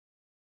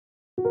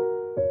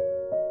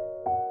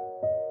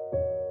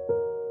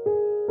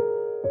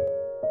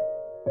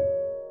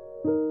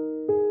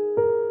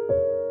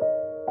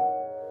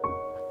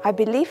I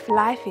believe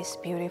life is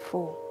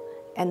beautiful,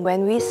 and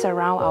when we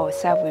surround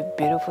ourselves with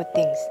beautiful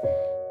things,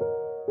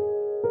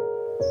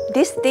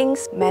 these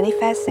things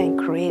manifest and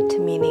create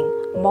meaning,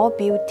 more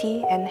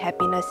beauty and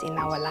happiness in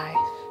our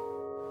life.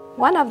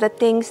 One of the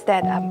things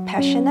that I'm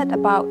passionate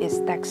about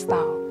is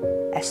textile,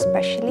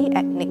 especially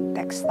ethnic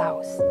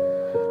textiles.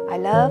 I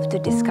love to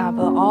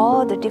discover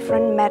all the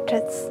different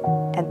methods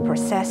and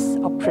process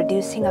of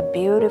producing a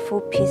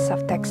beautiful piece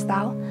of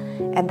textile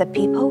and the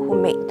people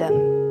who make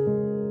them.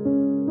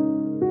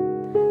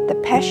 The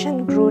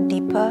passion grew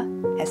deeper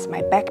as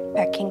my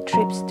backpacking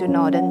trips to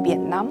northern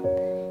Vietnam,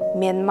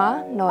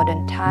 Myanmar,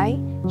 northern Thai,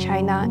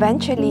 China.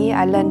 Eventually,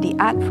 I learned the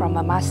art from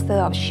a master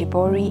of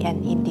Shibori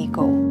and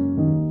Indigo.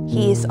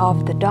 He is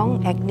of the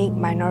Dong ethnic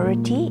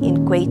minority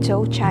in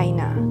Guizhou,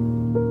 China.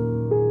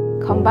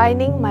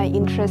 Combining my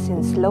interest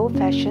in slow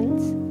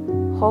fashions,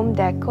 home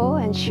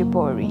decor and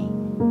Shibori,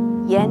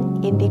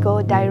 Yann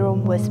Indigo Dye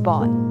room was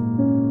born.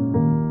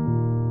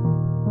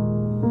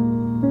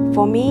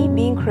 For me,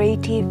 being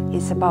creative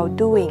is about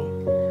doing.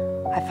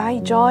 I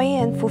find joy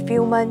and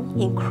fulfillment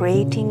in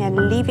creating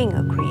and living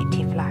a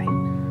creative life.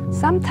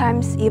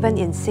 Sometimes, even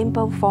in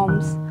simple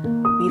forms,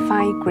 we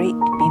find great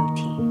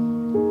beauty.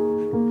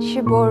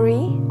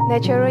 Shibori,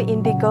 natural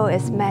indigo,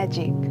 is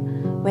magic.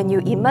 When you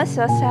immerse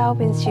yourself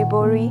in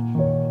Shibori,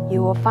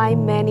 you will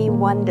find many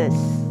wonders.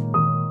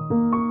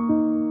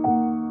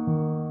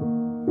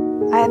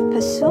 I have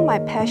pursued my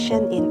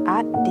passion in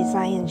art,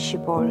 design, and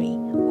Shibori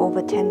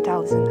over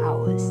 10,000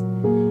 hours,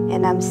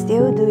 and I'm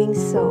still doing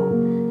so,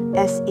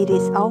 as it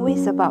is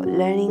always about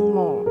learning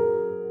more.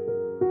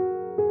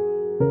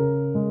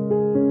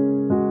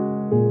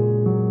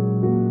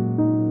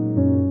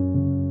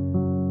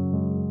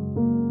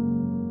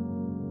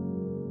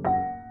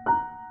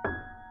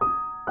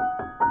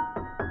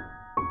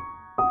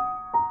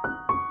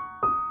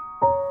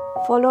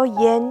 Follow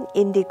Yann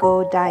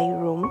Indigo Dye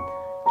Room.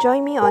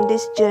 Join me on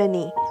this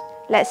journey.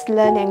 Let's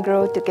learn and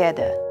grow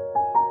together.